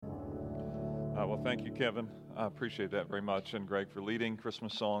Well, thank you, Kevin. I appreciate that very much. And Greg for leading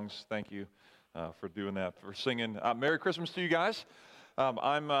Christmas songs. Thank you for doing that, for singing. Merry Christmas to you guys.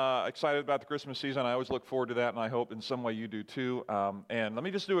 I'm excited about the Christmas season. I always look forward to that, and I hope in some way you do too. And let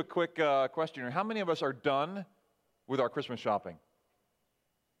me just do a quick question here. How many of us are done with our Christmas shopping?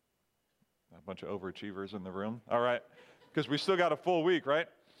 A bunch of overachievers in the room. All right. Because we still got a full week, right?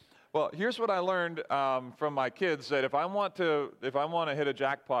 Well, here's what I learned from my kids, that if I want to hit a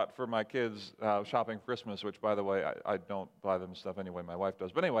jackpot for my kids shopping for Christmas, which, by the way, I don't buy them stuff anyway, my wife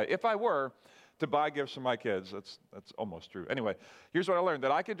does. But anyway, if I were to buy gifts for my kids, that's almost true. Anyway, here's what I learned,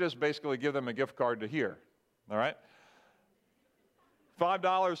 that I could just basically give them a gift card to here, all right?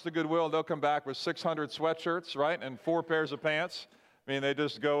 $5 to Goodwill, they'll come back with 600 sweatshirts, right, and 4 pairs of pants. I mean, they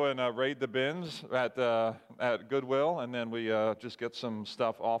just go and raid the bins at Goodwill, and then we just get some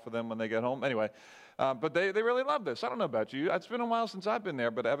stuff off of them when they get home. Anyway, but they really love this. I don't know about you. It's been a while since I've been there,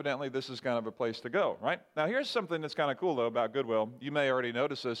 but evidently this is kind of a place to go, right? Now, here's something that's kind of cool, though, about Goodwill. You may already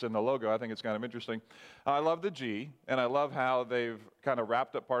notice this in the logo. I think it's kind of interesting. I love the G, and I love how they've kind of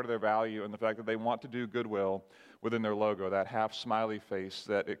wrapped up part of their value in the fact that they want to do Goodwill within their logo, that half smiley face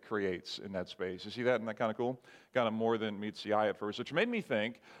that it creates in that space. You see that? Isn't that kind of cool? Kind of more than meets the eye at first, which made me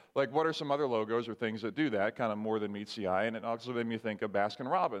think, like, what are some other logos or things that do that, kind of more than meets the eye? And it also made me think of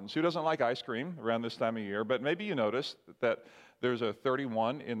Baskin-Robbins. Who doesn't like ice cream around this time of year? But maybe you noticed that there's a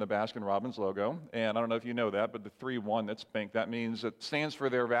 31 in the Baskin-Robbins logo, and I don't know if you know that, but the 3-1 that's pink, that means it stands for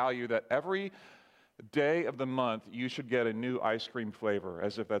their value that every day of the month, you should get a new ice cream flavor,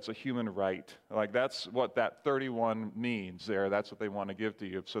 as if that's a human right. Like, that's what that 31 means there. That's what they want to give to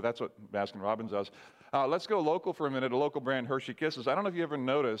you. So that's what Baskin-Robbins does. Let's go local for a minute. A local brand, Hershey Kisses. I don't know if you ever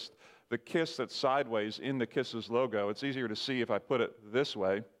noticed the kiss that's sideways in the Kisses logo. It's easier to see if I put it this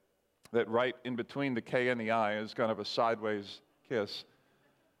way, that right in between the K and the I is kind of a sideways kiss.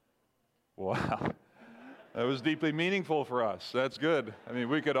 Wow. That was deeply meaningful for us. That's good. I mean,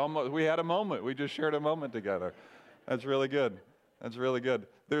 we had a moment. We just shared a moment together. That's really good. That's really good.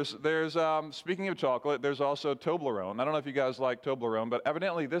 There's speaking of chocolate, there's also Toblerone. I don't know if you guys like Toblerone, but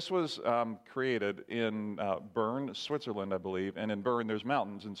evidently this was created in Bern, Switzerland, I believe. And in Bern, there's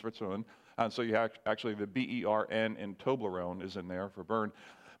mountains in Switzerland. And so you have actually the Bern in Toblerone is in there for Bern.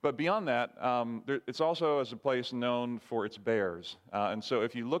 But beyond that, it's also as a place known for its bears. And so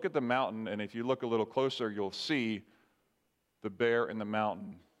if you look at the mountain, and if you look a little closer, you'll see the bear in the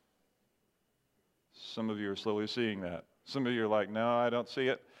mountain. Some of you are slowly seeing that. Some of you are like, no, I don't see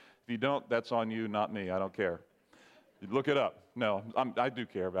it. If you don't, that's on you, not me. I don't care. You look it up. No, I do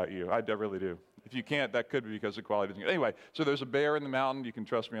care about you. I really do. If you can't, that could be because of quality. Anyway, so there's a bear in the mountain. You can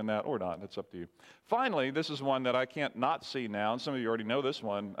trust me on that or not. That's up to you. Finally, this is one that I can't not see now, and some of you already know this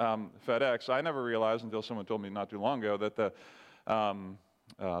one, FedEx. I never realized until someone told me not too long ago that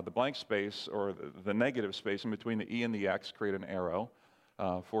the blank space or the negative space in between the E and the X create an arrow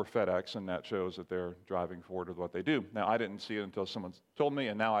for FedEx, and that shows that they're driving forward with what they do. Now, I didn't see it until someone told me,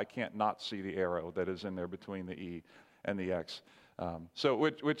 and now I can't not see the arrow that is in there between the E and the X.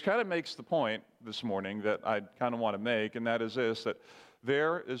 Which kind of makes the point this morning that I kind of want to make, and that is this, that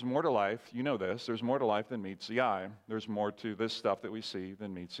there is more to life, you know this, there's more to life than meets the eye. There's more to this stuff that we see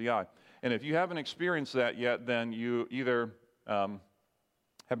than meets the eye. And if you haven't experienced that yet, then you either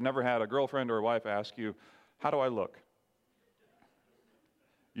have never had a girlfriend or a wife ask you, how do I look?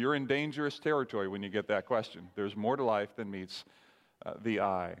 You're in dangerous territory when you get that question. There's more to life than meets the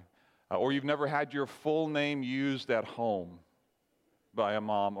eye. Or you've never had your full name used at home by a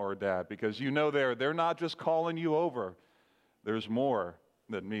mom or a dad, because you know they're not just calling you over. There's more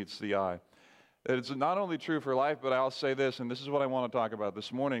that meets the eye. It's not only true for life, but I'll say this, and this is what I want to talk about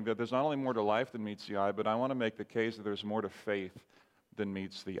this morning, that there's not only more to life than meets the eye, but I want to make the case that there's more to faith than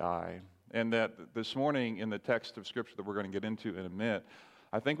meets the eye. And that this morning in the text of Scripture that we're going to get into in a minute,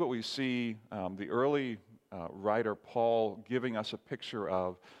 I think what we see the early writer Paul giving us a picture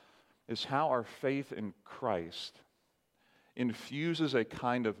of is how our faith in Christ infuses a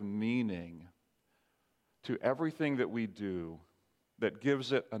kind of meaning to everything that we do that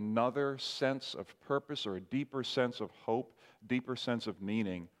gives it another sense of purpose or a deeper sense of hope, deeper sense of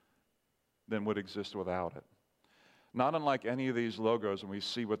meaning than would exist without it. Not unlike any of these logos, when we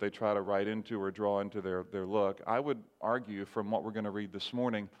see what they try to write into or draw into their look, I would argue from what we're going to read this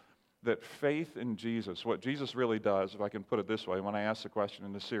morning that faith in Jesus, what Jesus really does, if I can put it this way, when I ask the question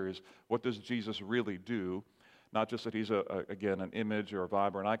in this series, what does Jesus really do? Not just that he's, again, an image or a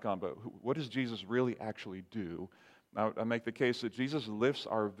vibe or an icon, but what does Jesus really actually do? I make the case that Jesus lifts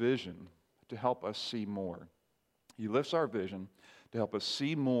our vision to help us see more. He lifts our vision to help us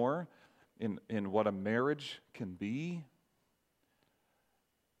see more in what a marriage can be,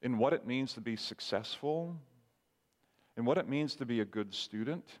 in what it means to be successful, in what it means to be a good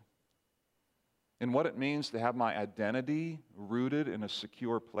student, in what it means to have my identity rooted in a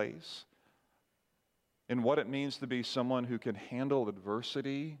secure place, in what it means to be someone who can handle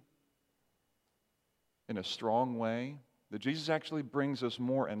adversity in a strong way, that Jesus actually brings us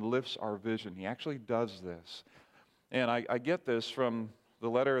more and lifts our vision. He actually does this. And I get this from the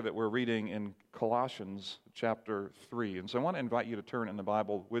letter that we're reading in Colossians chapter 3. And so I want to invite you to turn in the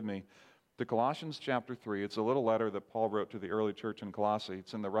Bible with me to Colossians chapter 3. It's a little letter that Paul wrote to the early church in Colossae.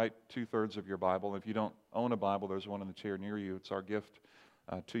 It's in the right two-thirds of your Bible. If you don't own a Bible, there's one in the chair near you. It's our gift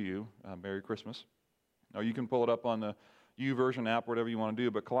to you. Merry Christmas. Or you can pull it up on the YouVersion app, whatever you want to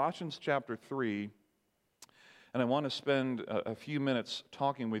do. But Colossians chapter 3, and I want to spend a few minutes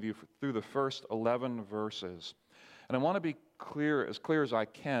talking with you through the first 11 verses. And I want to be clear as I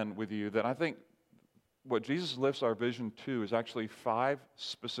can with you that I think what Jesus lifts our vision to is actually five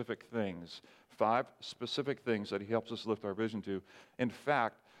specific things that he helps us lift our vision to. In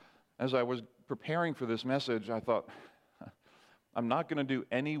fact, as I was preparing for this message, I thought, I'm not going to do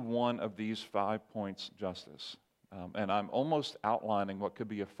any one of these 5 points justice. And I'm almost outlining what could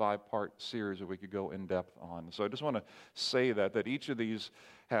be a 5-part series that we could go in depth on. So I just want to say that each of these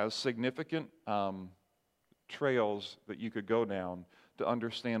has significant trails that you could go down to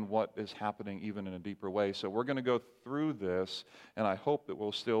understand what is happening even in a deeper way. So we're going to go through this, and I hope that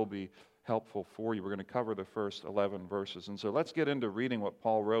will still be helpful for you. We're going to cover the first 11 verses. And so let's get into reading what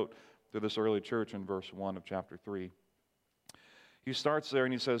Paul wrote to this early church in verse 1 of chapter 3. He starts there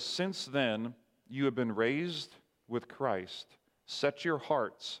and he says, "Since then you have been raised with Christ. Set your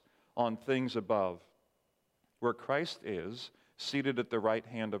hearts on things above, where Christ is, seated at the right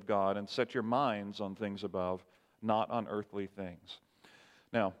hand of God, and set your minds on things above, not on earthly things."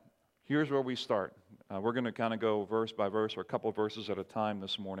 Now, here's where we start. We're going to kind of go verse by verse, or a couple of verses at a time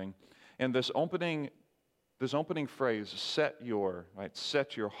this morning. And this opening phrase, set your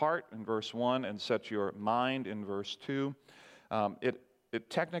heart in verse 1 and set your mind in verse 2, it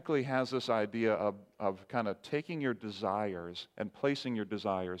technically has this idea of kind of taking your desires and placing your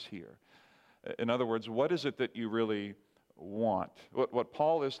desires here. In other words, what is it that you really want? What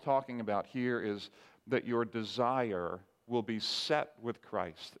Paul is talking about here is that your desire will be set with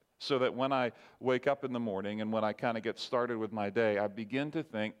Christ, so that when I wake up in the morning and when I kind of get started with my day, I begin to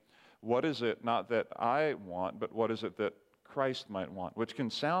think, what is it not that I want, but what is it that Christ might want? Which can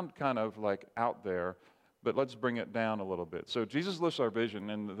sound kind of like out there, but let's bring it down a little bit. So Jesus lifts our vision,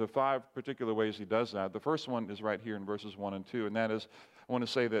 and the 5 particular ways he does that. The first one is right here in verses 1 and 2, and that is, I want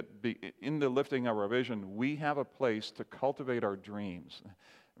to say that in the lifting of our vision, we have a place to cultivate our dreams.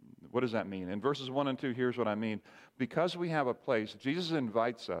 What does that mean? In verses 1 and 2, here's what I mean. Because we have a place, Jesus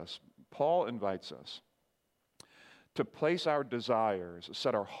invites us, Paul invites us, to place our desires,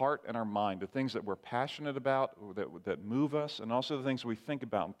 set our heart and our mind to things that we're passionate about, that move us, and also the things we think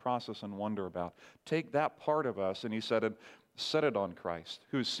about and process and wonder about. Take that part of us, and he said, set it on Christ,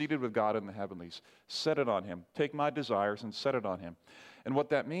 who is seated with God in the heavenlies. Set it on him. Take my desires and set it on him. And what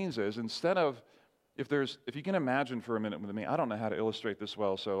that means is, instead of, if you can imagine for a minute with me, I don't know how to illustrate this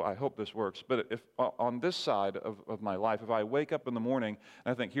well, so I hope this works, but if on this side of my life, if I wake up in the morning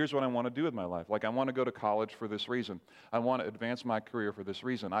and I think, here's what I want to do with my life, like I want to go to college for this reason, I want to advance my career for this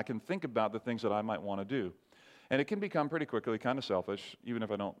reason, I can think about the things that I might want to do. And it can become pretty quickly kind of selfish, even if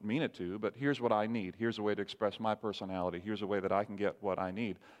I don't mean it to, but here's what I need. Here's a way to express my personality. Here's a way that I can get what I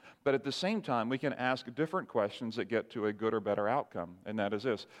need. But at the same time, we can ask different questions that get to a good or better outcome, and that is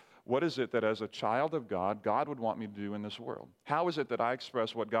this. What is it that as a child of God, God would want me to do in this world? How is it that I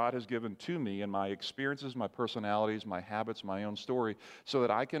express what God has given to me in my experiences, my personalities, my habits, my own story, so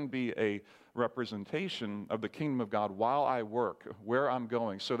that I can be a representation of the kingdom of God while I work, where I'm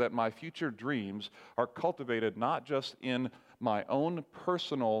going, so that my future dreams are cultivated not just in my own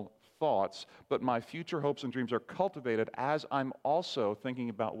personal thoughts, but my future hopes and dreams are cultivated as I'm also thinking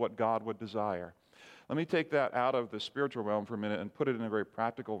about what God would desire. Let me take that out of the spiritual realm for a minute and put it in a very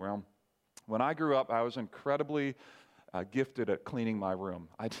practical realm. When I grew up, I was incredibly gifted at cleaning my room.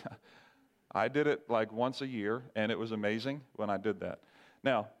 I did it like once a year, and it was amazing when I did that.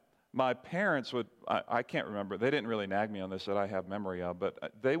 Now, my parents I can't remember, they didn't really nag me on this that I have memory of,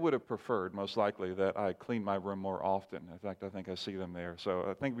 but they would have preferred, most likely, that I clean my room more often. In fact, I think I see them there. So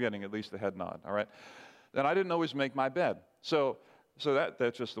I think we're getting at least a head nod, all right? And I didn't always make my bed. So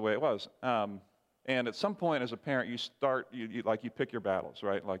that's just the way it was. And at some point as a parent, you pick your battles,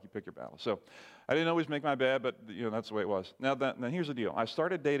 right? Like you pick your battles. So I didn't always make my bed, but that's the way it was. Now here's the deal. I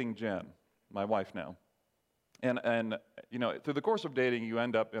started dating Jen, my wife now. And through the course of dating, you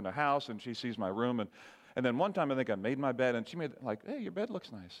end up in a house, and she sees my room, And then one time I think I made my bed, and she made like, hey, your bed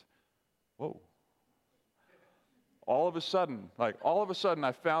looks nice. Whoa. All of a sudden,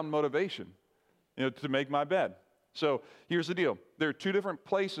 I found motivation, to make my bed. So here's the deal. There are two different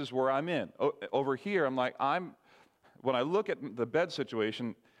places where I'm in. Over here, when I look at the bed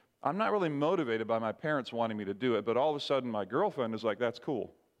situation, I'm not really motivated by my parents wanting me to do it, but all of a sudden my girlfriend is like, that's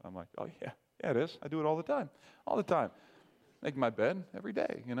cool. I'm like, oh yeah, it is. I do it all the time. Make my bed every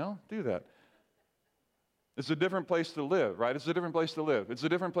day, do that. It's a different place to live, right? It's a different place to live. It's a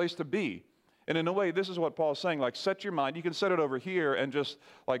different place to be. And in a way, this is what Paul's saying, like, set your mind. You can set it over here and just,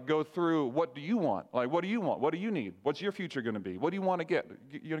 like, go through, what do you want? Like, what do you want? What do you need? What's your future going to be? What do you want to get?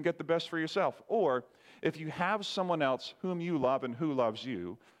 You're going to get the best for yourself. Or if you have someone else whom you love and who loves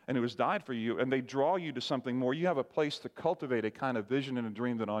you and who has died for you, and they draw you to something more, you have a place to cultivate a kind of vision and a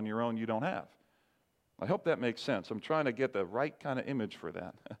dream that on your own you don't have. I hope that makes sense. I'm trying to get the right kind of image for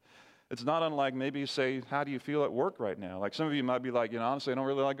that. It's not unlike maybe you say, how do you feel at work right now? Like some of you might be like, honestly, I don't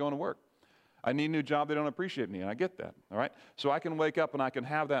really like going to work. I need a new job, they don't appreciate me, and I get that, all right? So I can wake up and I can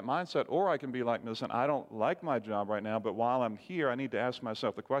have that mindset, or I can be like, listen, I don't like my job right now, but while I'm here, I need to ask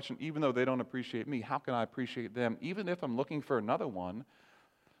myself the question, even though they don't appreciate me, how can I appreciate them? Even if I'm looking for another one,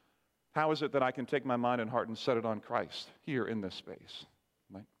 how is it that I can take my mind and heart and set it on Christ here in this space,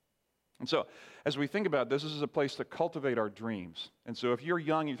 right? And so as we think about this is a place to cultivate our dreams. And so if you're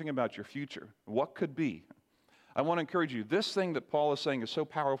young, you think about your future, what could be? I want to encourage you, this thing that Paul is saying is so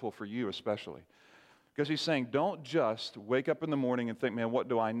powerful for you especially. Because he's saying, don't just wake up in the morning and think, man, what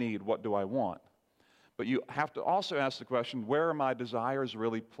do I need? What do I want? But you have to also ask the question, where are my desires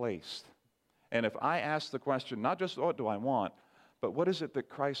really placed? And if I ask the question, not just what do I want, but what is it that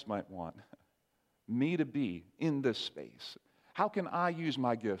Christ might want me to be in this space? How can I use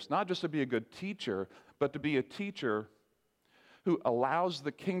my gifts, not just to be a good teacher, but to be a teacher who allows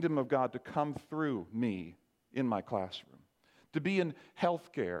the kingdom of God to come through me in my classroom, to be in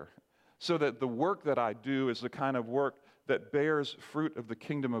healthcare so that the work that I do is the kind of work that bears fruit of the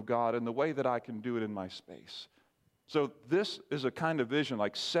kingdom of God in the way that I can do it in my space. So this is a kind of vision,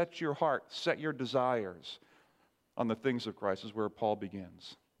 like set your heart, set your desires on the things of Christ is where Paul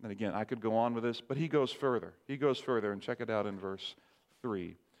begins. And again, I could go on with this, but he goes further. He goes further, and check it out in verse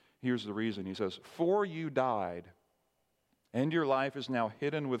 3. Here's the reason. He says, for you died, and your life is now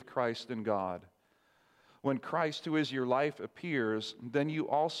hidden with Christ in God. When Christ, who is your life, appears, then you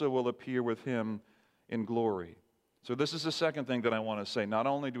also will appear with him in glory. So this is the second thing that I want to say. Not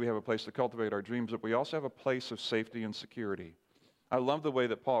only do we have a place to cultivate our dreams, but we also have a place of safety and security. I love the way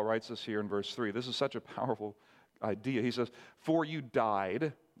that Paul writes this here in verse 3. This is such a powerful idea. He says, for you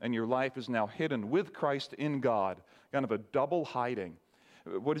died, and your life is now hidden with Christ in God. Kind of a double hiding.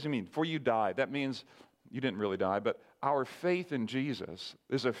 What does he mean? For you died. That means you didn't really die, but our faith in Jesus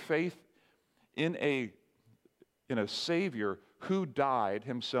is a faith in a Savior who died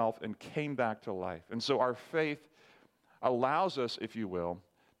himself and came back to life. And so our faith allows us, if you will,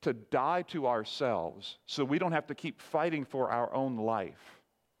 to die to ourselves so we don't have to keep fighting for our own life.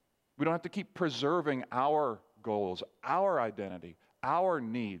 We don't have to keep preserving our goals, our identity, our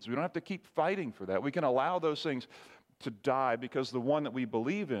needs. We don't have to keep fighting for that. We can allow those things to die because the one that we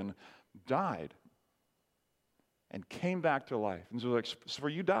believe in died and came back to life. And so like, for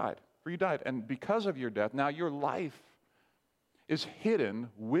you died. For you died. And because of your death, now your life is hidden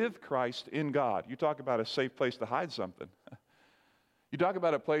with Christ in God. You talk about a safe place to hide something. You talk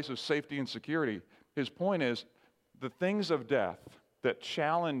about a place of safety and security. His point is the things of death that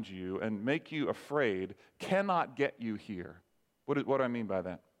challenge you and make you afraid cannot get you here. What do I mean by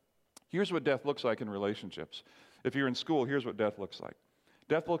that? Here's what death looks like in relationships. If you're in school, here's what death looks like.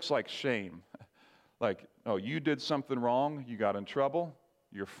 Death looks like shame. Like, oh, you did something wrong, you got in trouble.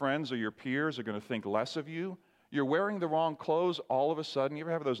 Your friends or your peers are going to think less of you. You're wearing the wrong clothes all of a sudden. You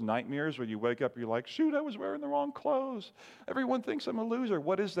ever have those nightmares where you wake up, you're like, shoot, I was wearing the wrong clothes. Everyone thinks I'm a loser.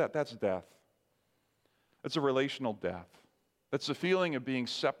 What is that? That's death. It's a relational death. It's the feeling of being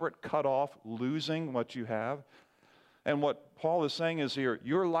separate, cut off, losing what you have. And what Paul is saying is here,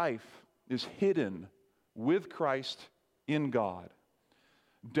 your life is hidden with Christ in God.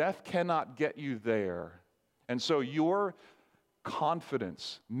 Death cannot get you there. And so your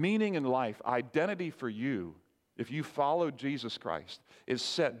confidence, meaning in life, identity for you, if you follow Jesus Christ, is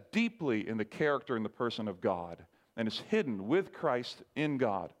set deeply in the character and the person of God and is hidden with Christ in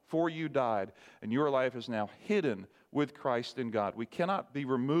God. For you died, and your life is now hidden with Christ in God. We cannot be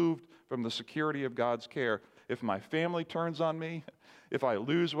removed from the security of God's care. If my family turns on me, if I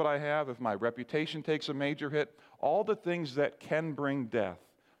lose what I have, if my reputation takes a major hit, all the things that can bring death.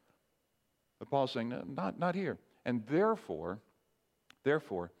 But Paul's saying, no, not here. And therefore,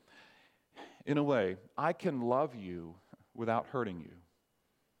 in a way, I can love you without hurting you.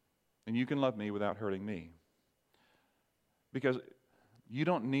 And you can love me without hurting me. Because you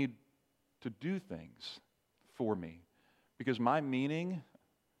don't need to do things for me. Because my meaning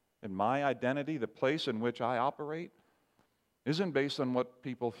and my identity, the place in which I operate, isn't based on what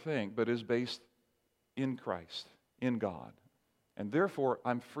people think, but is based in Christ, in God. And therefore,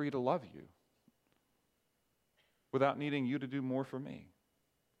 I'm free to love you without needing you to do more for me.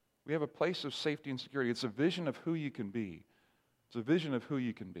 We have a place of safety and security. It's a vision of who you can be. It's a vision of who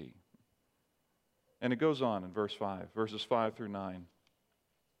you can be. And it goes on in verses 5 through 9.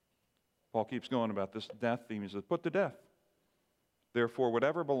 Paul keeps going about this death theme. He says, put to death, therefore,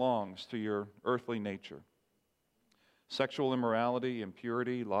 whatever belongs to your earthly nature. Sexual immorality,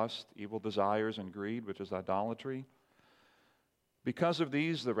 impurity, lust, evil desires, and greed, which is idolatry. Because of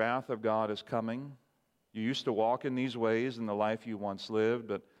these, the wrath of God is coming. You used to walk in these ways in the life you once lived,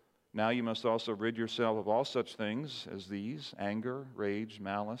 but now you must also rid yourself of all such things as these: anger, rage,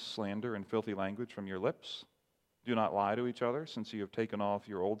 malice, slander, and filthy language from your lips. Do not lie to each other, since you have taken off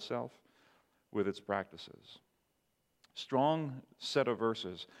your old self with its practices. Strong set of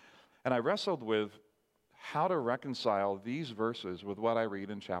verses. And I wrestled with how to reconcile these verses with what I read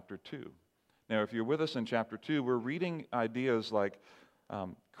in chapter 2. Now, if you're with us in chapter 2, we're reading ideas like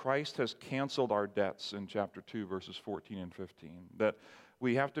Christ has canceled our debts in chapter 2, verses 14 and 15. That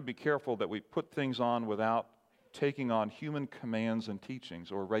we have to be careful that we put things on without taking on human commands and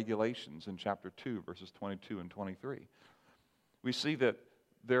teachings or regulations in chapter 2, verses 22 and 23. We see that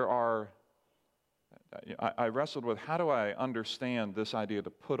there are, I wrestled with how do I understand this idea to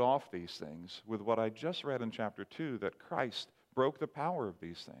put off these things with what I just read in chapter 2, that Christ broke the power of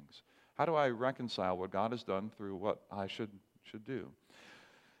these things. How do I reconcile what God has done through what I should do?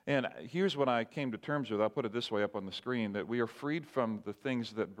 And here's what I came to terms with. I'll put it this way up on the screen, that we are freed from the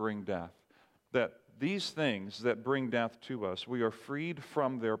things that bring death. That these things that bring death to us, we are freed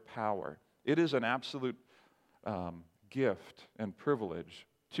from their power. It is an absolute gift and privilege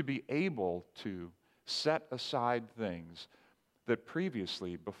to be able to set aside things that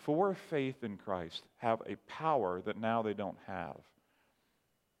previously, before faith in Christ, have a power that now they don't have.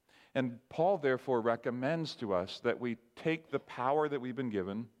 And Paul, therefore, recommends to us that we take the power that we've been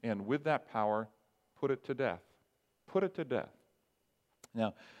given and with that power, put it to death. Put it to death.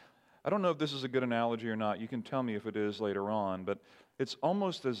 Now, I don't know if this is a good analogy or not. You can tell me if it is later on, but it's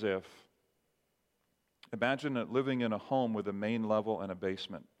almost as if, imagine living in a home with a main level and a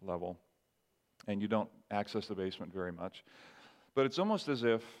basement level, and you don't access the basement very much. But it's almost as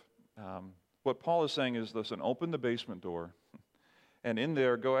if what Paul is saying is, listen, open the basement door, and in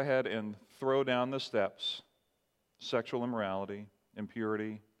there, go ahead and throw down the steps: sexual immorality,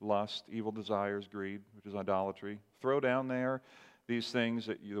 impurity, lust, evil desires, greed, which is idolatry. Throw down there these things,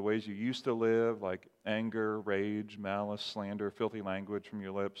 the ways you used to live, like anger, rage, malice, slander, filthy language from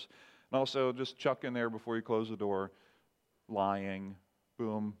your lips. And also just chuck in there before you close the door, lying,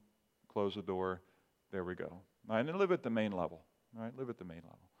 boom, close the door, there we go. All right, and live at the main level. All right, live at the main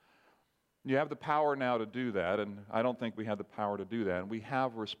level. You have the power now to do that, and I don't think we have the power to do that. And we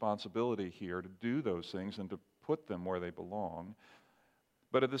have responsibility here to do those things and to put them where they belong.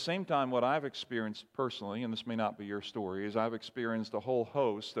 But at the same time, what I've experienced personally, and this may not be your story, is I've experienced a whole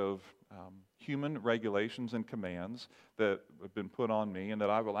host of human regulations and commands that have been put on me and that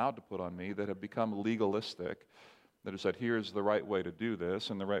I've allowed to put on me that have become legalistic, that have said, here's the right way to do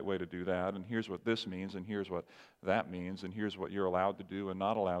this and the right way to do that, and here's what this means, and here's what that means, and here's what you're allowed to do and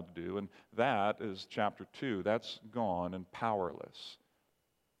not allowed to do. And that is chapter 2. That's gone and powerless.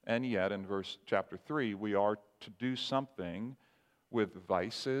 And yet, in chapter 3, we are to do something with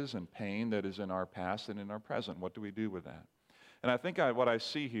vices and pain that is in our past and in our present. What do we do with that? And I think what I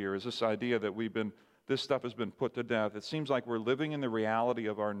see here is this idea that this stuff has been put to death. It seems like we're living in the reality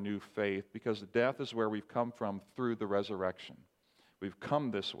of our new faith, because death is where we've come from through the resurrection. We've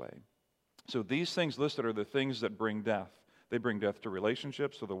come this way. So these things listed are the things that bring death. They bring death to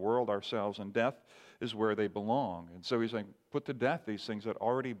relationships, to the world, ourselves, and death is where they belong. And so he's saying, put to death these things that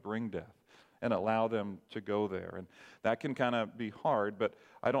already bring death and allow them to go there. And that can kind of be hard, but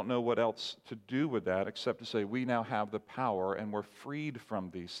I don't know what else to do with that except to say we now have the power and we're freed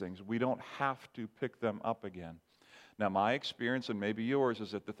from these things. We don't have to pick them up again. Now, my experience, and maybe yours,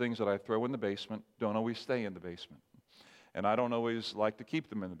 is that the things that I throw in the basement don't always stay in the basement. And I don't always like to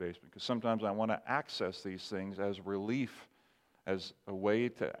keep them in the basement, because sometimes I want to access these things as relief, as a way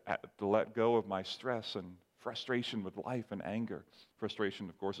to let go of my stress and frustration with life and anger. Frustration,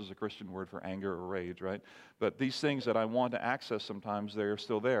 of course, is a Christian word for anger or rage, right? But these things that I want to access sometimes, they are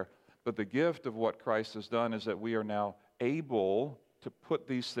still there. But the gift of what Christ has done is that we are now able to put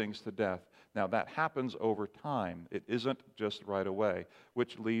these things to death. Now, that happens over time. It isn't just right away,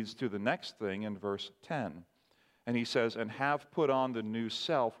 which leads to the next thing in verse 10. And he says, and have put on the new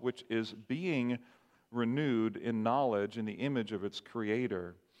self, which is being renewed in knowledge in the image of its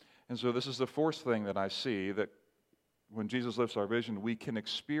creator. And so this is the fourth thing that I see, that when Jesus lifts our vision, we can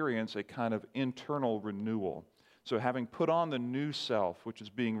experience a kind of internal renewal. So having put on the new self, which is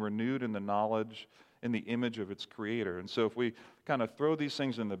being renewed in the knowledge in the image of its creator. And so if we kind of throw these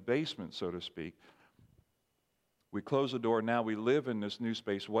things in the basement, so to speak, we close the door, now we live in this new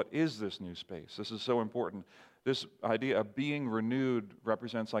space. What is this new space? This is so important. This idea of being renewed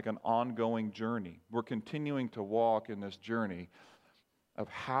represents like an ongoing journey. We're continuing to walk in this journey of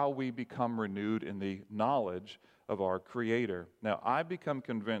how we become renewed in the knowledge of our Creator. Now, I've become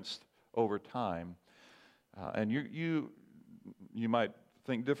convinced over time, and you might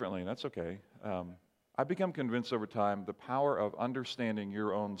think differently, and that's okay. I've become convinced over time the power of understanding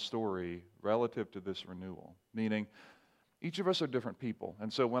your own story relative to this renewal, meaning each of us are different people.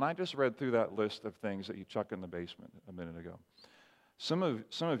 And so when I just read through that list of things that you chuck in the basement a minute ago, some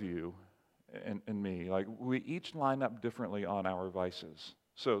of you and me, like we each line up differently on our vices.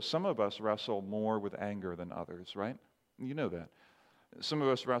 So some of us wrestle more with anger than others, right? You know that. Some of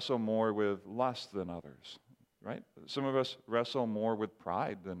us wrestle more with lust than others, right? Some of us wrestle more with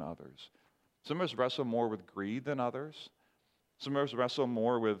pride than others. Some of us wrestle more with greed than others. Some of us wrestle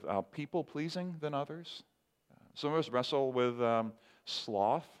more with people-pleasing than others. Some of us wrestle with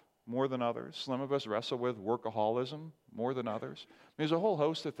sloth more than others. Some of us wrestle with workaholism more than others. There's a whole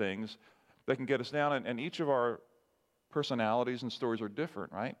host of things that can get us down, and each of our personalities and stories are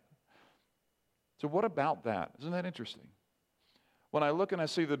different, right? So what about that? Isn't that interesting? When I look and I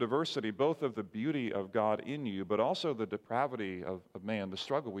see the diversity, both of the beauty of God in you, but also the depravity of man, the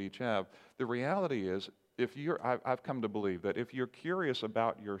struggle we each have, the reality is, I've come to believe that if you're curious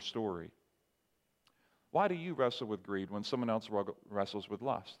about your story, why do you wrestle with greed when someone else wrestles with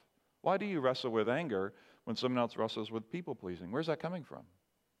lust? Why do you wrestle with anger when someone else wrestles with people-pleasing? Where's that coming from?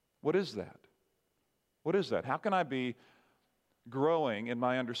 What is that? What is that? How can I be growing in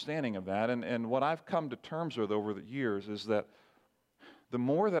my understanding of that? And what I've come to terms with over the years is that the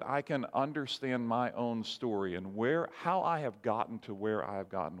more that I can understand my own story and how I have gotten to where I have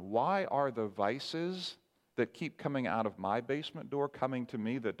gotten, why are the vices that keep coming out of my basement door coming to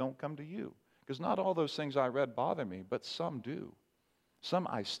me that don't come to you? Because not all those things I read bother me, but some do. Some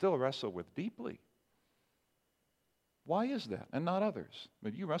I still wrestle with deeply. Why is that? And not others.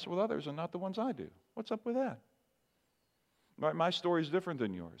 But you wrestle with others and not the ones I do. What's up with that? My story is different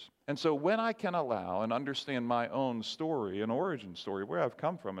than yours. And so when I can allow and understand my own story, an origin story, where I've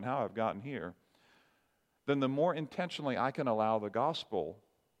come from and how I've gotten here, then the more intentionally I can allow the gospel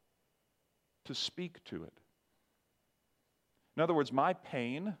to speak to it. In other words, my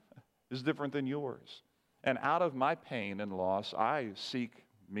pain is different than yours. And out of my pain and loss, I seek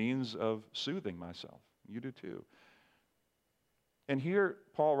means of soothing myself. You do too. And here,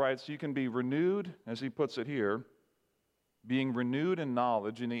 Paul writes, you can be renewed, as he puts it here, being renewed in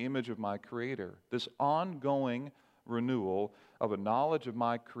knowledge in the image of my Creator. This ongoing renewal of a knowledge of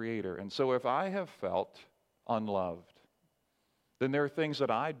my Creator. And so if I have felt unloved, then there are things that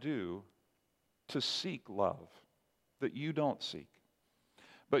I do to seek love that you don't seek.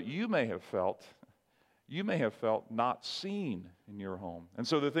 But you may have felt not seen in your home. And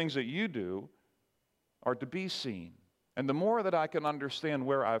so the things that you do are to be seen. And the more that I can understand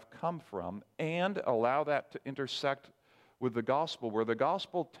where I've come from and allow that to intersect with the gospel, where the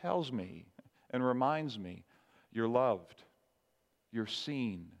gospel tells me and reminds me, you're loved, you're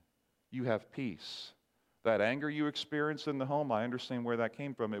seen, you have peace. That anger you experienced in the home, I understand where that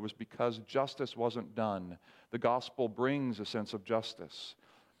came from. It was because justice wasn't done. The gospel brings a sense of justice.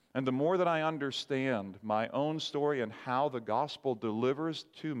 And the more that I understand my own story and how the gospel delivers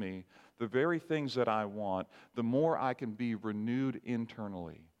to me the very things that I want, the more I can be renewed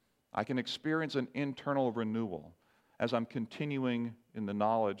internally. I can experience an internal renewal as I'm continuing in the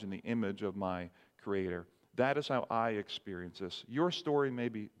knowledge and the image of my Creator. That is how I experience this. Your story may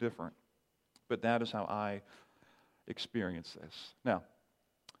be different, but that is how I experience this. Now,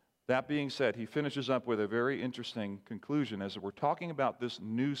 that being said, he finishes up with a very interesting conclusion as we're talking about this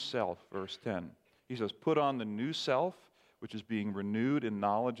new self, verse 10. He says, put on the new self, which is being renewed in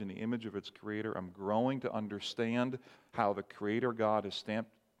knowledge in the image of its Creator. I'm growing to understand how the Creator God has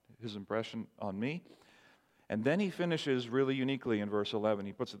stamped his impression on me. And then he finishes really uniquely in verse 11.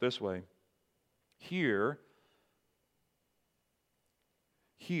 He puts it this way. Here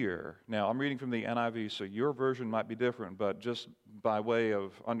here. Now, I'm reading from the NIV, so your version might be different, but just by way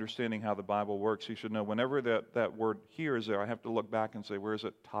of understanding how the Bible works, you should know whenever that word here is there, I have to look back and say, where is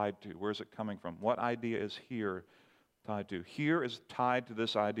it tied to? Where is it coming from? What idea is here tied to? Here is tied to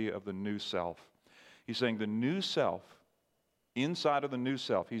this idea of the new self. He's saying the new self, inside of the new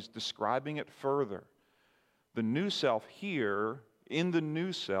self, he's describing it further. The new self here, in the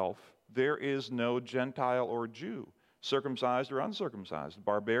new self, there is no Gentile or Jew, circumcised or uncircumcised,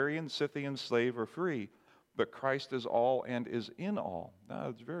 barbarian, Scythian, slave, or free, but Christ is all and is in all. Now,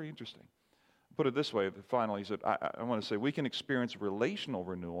 it's very interesting. Put it this way, finally, he said, I want to say we can experience relational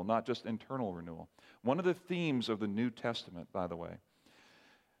renewal, not just internal renewal. One of the themes of the New Testament, by the way,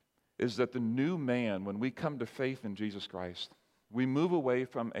 is that the new man, when we come to faith in Jesus Christ, we move away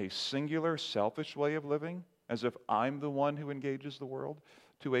from a singular, selfish way of living, as if I'm the one who engages the world,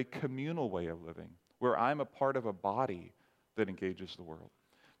 to a communal way of living, where I'm a part of a body that engages the world.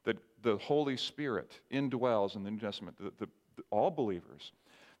 That the Holy Spirit indwells in the New Testament, all believers,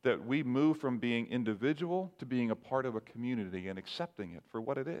 that we move from being individual to being a part of a community and accepting it for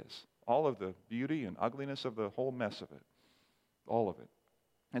what it is. All of the beauty and ugliness of the whole mess of it. All of it.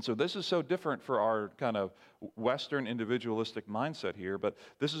 And so this is so different for our kind of Western individualistic mindset here, but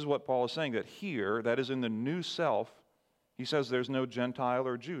this is what Paul is saying, that here, that is in the new self, he says there's no Gentile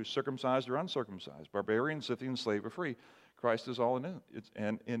or Jew, circumcised or uncircumcised, barbarian, Scythian, slave, or free. Christ is all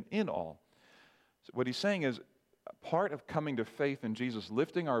and in all. So what he's saying is part of coming to faith in Jesus,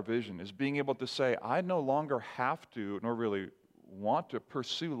 lifting our vision, is being able to say, I no longer have to, nor really want to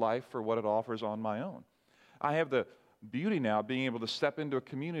pursue life for what it offers on my own. I have the beauty now of being able to step into a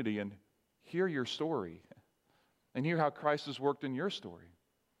community and hear your story and hear how Christ has worked in your story.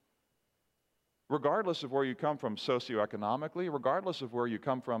 Regardless of where you come from socioeconomically, regardless of where you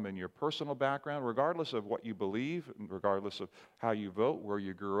come from in your personal background, regardless of what you believe, regardless of how you vote, where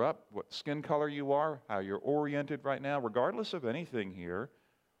you grew up, what skin color you are, how you're oriented right now, regardless of anything here,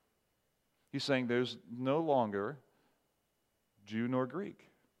 he's saying there's no longer Jew nor Greek,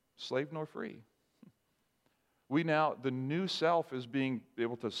 slave nor free. We now, the new self is being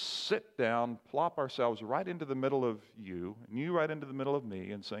able to sit down, plop ourselves right into the middle of you, and you right into the middle of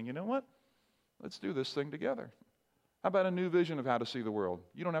me, and saying, you know what? Let's do this thing together. How about a new vision of how to see the world?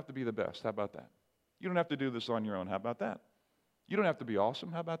 You don't have to be the best. How about that? You don't have to do this on your own. How about that? You don't have to be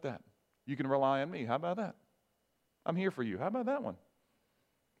awesome. How about that? You can rely on me. How about that? I'm here for you. How about that one?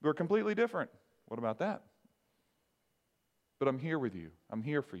 We're completely different. What about that? But I'm here with you. I'm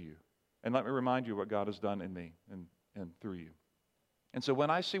here for you. And let me remind you what God has done in me and through you. And so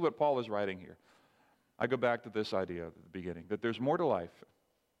when I see what Paul is writing here, I go back to this idea at the beginning, that there's more to life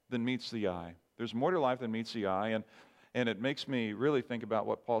than meets the eye. There's more to life than meets the eye, and it makes me really think about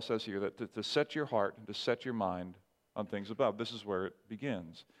what Paul says here, that to set your heart and to set your mind on things above. This is where it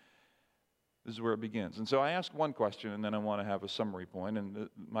begins. This is where it begins. And so I ask one question, and then I want to have a summary point, and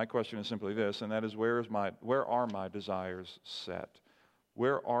my question is simply this, and that is, where are my desires set?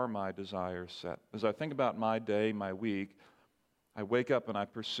 Where are my desires set? As I think about my day, my week, I wake up and I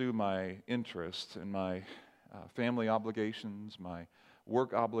pursue my interests and my family obligations, my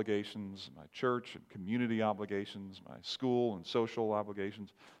work obligations, my church and community obligations, my school and social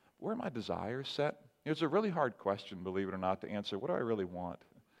obligations. Where are my desires set? It's a really hard question, believe it or not, to answer. What do I really want?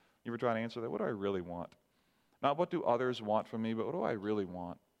 You ever try to answer that? What do I really want? Not what do others want from me, but what do I really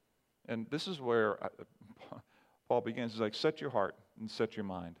want? And this is where Paul begins. He's like, set your heart and set your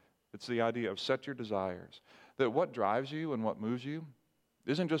mind. It's the idea of set your desires. That what drives you and what moves you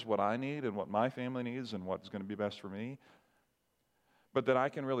isn't just what I need and what my family needs and what's going to be best for me, but that I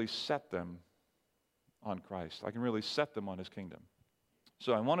can really set them on Christ. I can really set them on His kingdom.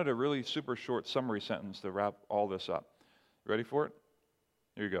 So I wanted a really super short summary sentence to wrap all this up. Ready for it?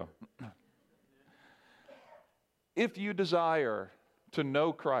 Here you go. If you desire to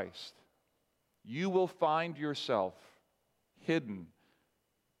know Christ, you will find yourself hidden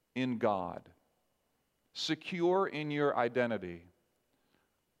in God, secure in your identity,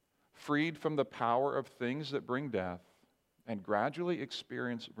 freed from the power of things that bring death, and gradually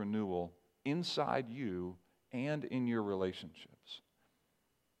experience renewal inside you and in your relationships.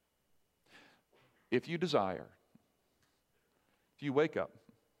 If you desire, if you wake up,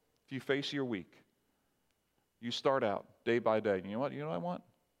 if you face your week, you start out day by day, you know what I want?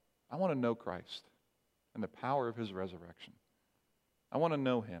 I want to know Christ and the power of His resurrection. I want to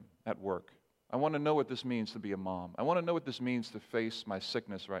know Him at work. I want to know what this means to be a mom. I want to know what this means to face my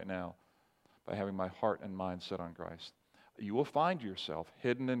sickness right now by having my heart and mind set on Christ. You will find yourself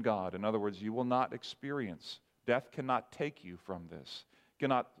hidden in God. In other words, you will not experience. Death cannot take you from this,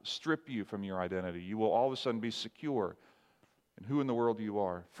 cannot strip you from your identity. You will all of a sudden be secure and who in the world you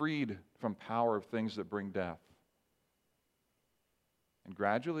are, freed from power of things that bring death, and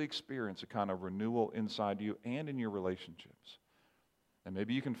gradually experience a kind of renewal inside you and in your relationships. And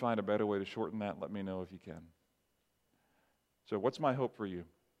maybe you can find a better way to shorten that. Let me know if you can. So what's my hope for you?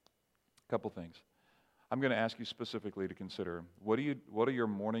 A couple things. I'm going to ask you specifically to consider, what are your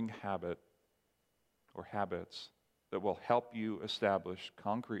morning habits that will help you establish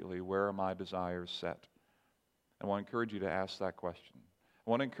concretely where are my desires set? I want to encourage you to ask that question. I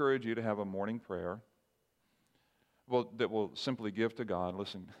want to encourage you to have a morning prayer that will simply give to God,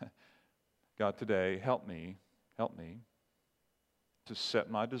 listen, God, today, help me to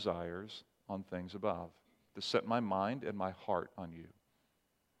set my desires on things above, to set my mind and my heart on you.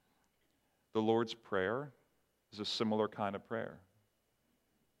 The Lord's Prayer is a similar kind of prayer.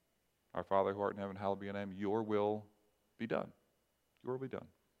 Our Father who art in heaven, hallowed be your name. Your will be done. Your will be done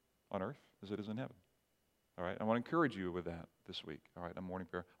on earth as it is in heaven. All right? I want to encourage you with that this week. All right, a morning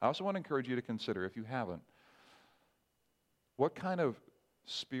prayer. I also want to encourage you to consider, if you haven't, what kind of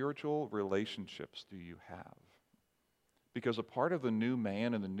spiritual relationships do you have? Because a part of the new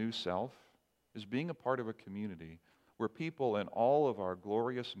man and the new self is being a part of a community where people in all of our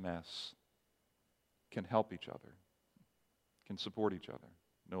glorious mess can help each other, can support each other.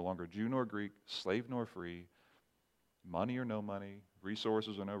 No longer Jew nor Greek, slave nor free, money or no money,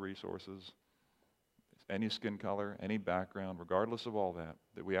 resources or no resources, any skin color, any background, regardless of all that,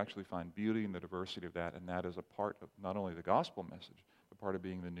 that we actually find beauty in the diversity of that, and that is a part of not only the gospel message, but part of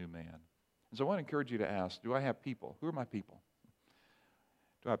being the new man. And so I want to encourage you to ask, do I have people? Who are my people?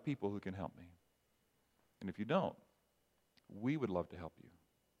 Do I have people who can help me? And if you don't, we would love to help you.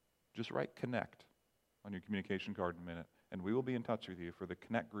 Just write CONNECT on your communication card in a minute, and we will be in touch with you for the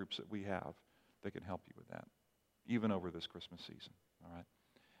CONNECT groups that we have that can help you with that, even over this Christmas season, all right?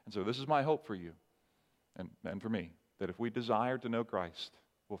 And so this is my hope for you and for me, that if we desire to know Christ,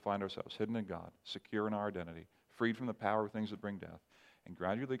 we'll find ourselves hidden in God, secure in our identity, freed from the power of things that bring death, and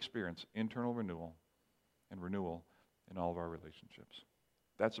gradually experience internal renewal in all of our relationships.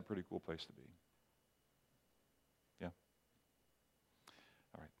 That's a pretty cool place to be. Yeah?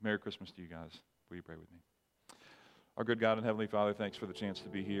 All right. Merry Christmas to you guys. Will you pray with me? Our good God and Heavenly Father, thanks for the chance to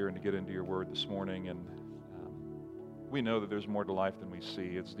be here and to get into your word this morning. And we know that there's more to life than we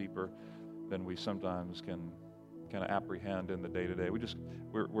see. It's deeper than we sometimes can kind of apprehend in the day-to-day.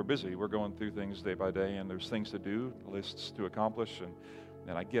 We're busy. We're going through things day by day, and there's things to do, lists to accomplish,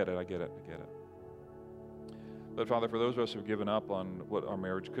 and I get it. But Father, for those of us who've given up on what our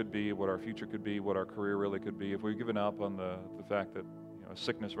marriage could be, what our future could be, what our career really could be, if we've given up on the fact that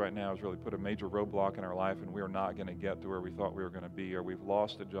sickness right now has really put a major roadblock in our life and we are not going to get to where we thought we were going to be, or we've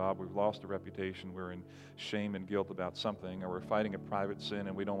lost a job, we've lost a reputation, we're in shame and guilt about something, or we're fighting a private sin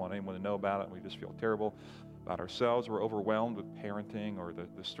and we don't want anyone to know about it and we just feel terrible about ourselves, we're overwhelmed with parenting or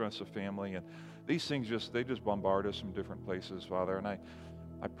the stress of family, and these things just bombard us from different places, Father. And I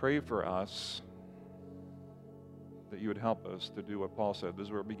pray for us that you would help us to do what Paul said. This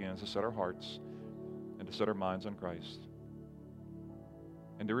is where it begins, to set our hearts and to set our minds on Christ.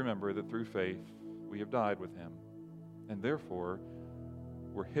 And to remember that through faith, we have died with him. And therefore,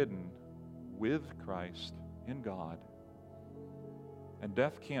 we're hidden with Christ in God. And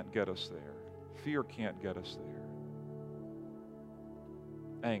death can't get us there. Fear can't get us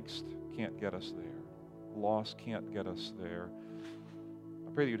there. Angst can't get us there. Loss can't get us there.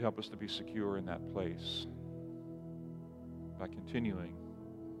 I pray that you'd help us to be secure in that place by continuing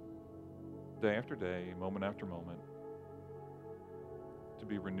day after day, moment after moment, to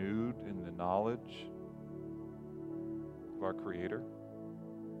be renewed in the knowledge of our Creator,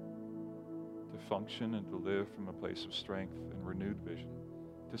 to function and to live from a place of strength and renewed vision,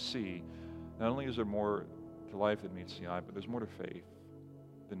 to see not only is there more to life than meets the eye, but there's more to faith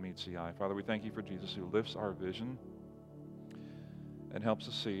than meets the eye. Father, we thank you for Jesus who lifts our vision and helps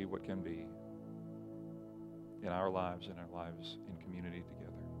us see what can be in our lives and our lives in community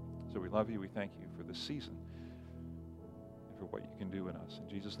together. So we love you. We thank you for this season and for what you can do in us. In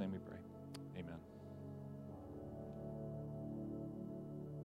Jesus' name we pray.